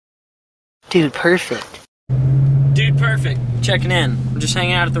Dude, perfect. Dude, perfect. Checking in. We're just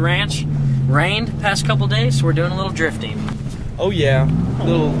hanging out at the ranch. Rained past couple days, so we're doing a little drifting. Oh yeah,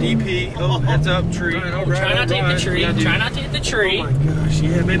 little DP. Oh, heads up, tree. Try not to hit the tree. Try not to hit the tree. Oh my gosh,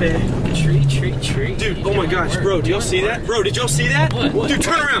 yeah, baby. Tree. Dude, oh my gosh, bro, did y'all see that? Bro, did y'all see that? What? Dude,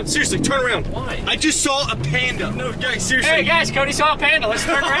 turn around. Seriously, turn around. Why? I just saw a panda. No, guys, seriously. Hey guys, Cody saw a panda. Let's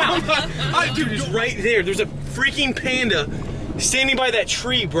turn around. Dude, it's right there. There's a freaking panda standing by that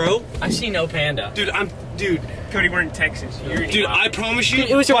tree, bro. I see no panda. Dude. Cody, we're in Texas. Dude, I promise you.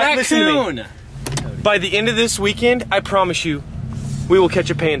 It was a listen to me. raccoon. By the end of this weekend, I promise you, we will catch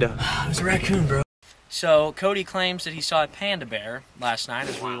a panda. It was a raccoon, bro. So, Cody claims that he saw a panda bear last night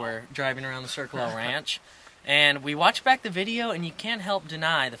as we were driving around the Circle L Ranch. And we watched back the video, and you can't help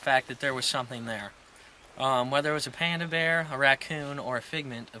deny the fact that there was something there. Whether it was a panda bear, a raccoon, or a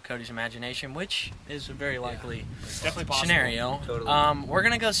figment of Cody's imagination, which is a very likely scenario. Totally. We're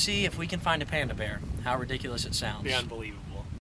going to go see if we can find a panda bear. How ridiculous it sounds. It'd be unbelievable.